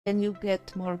Can you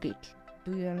get mortgage?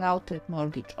 Do you allow to get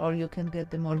mortgage, or you can get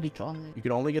the mortgage only? You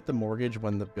can only get the mortgage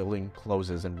when the building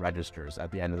closes and registers at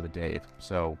the end of the day.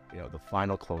 So, the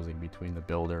final closing between the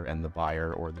builder and the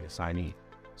buyer or the assignee.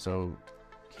 So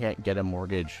can't get a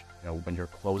mortgage, when you're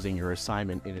closing your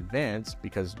assignment in advance,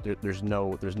 because there's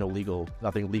nothing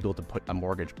legal to put a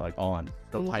mortgage on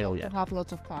the title yet. You have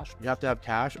lots of cash. You have to have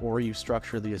cash, or you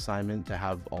structure the assignment to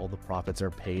have all the profits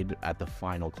are paid at the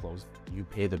final close. You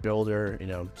pay the builder,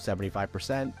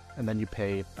 75%, and then you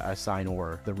pay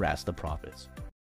assignor the rest, the profits.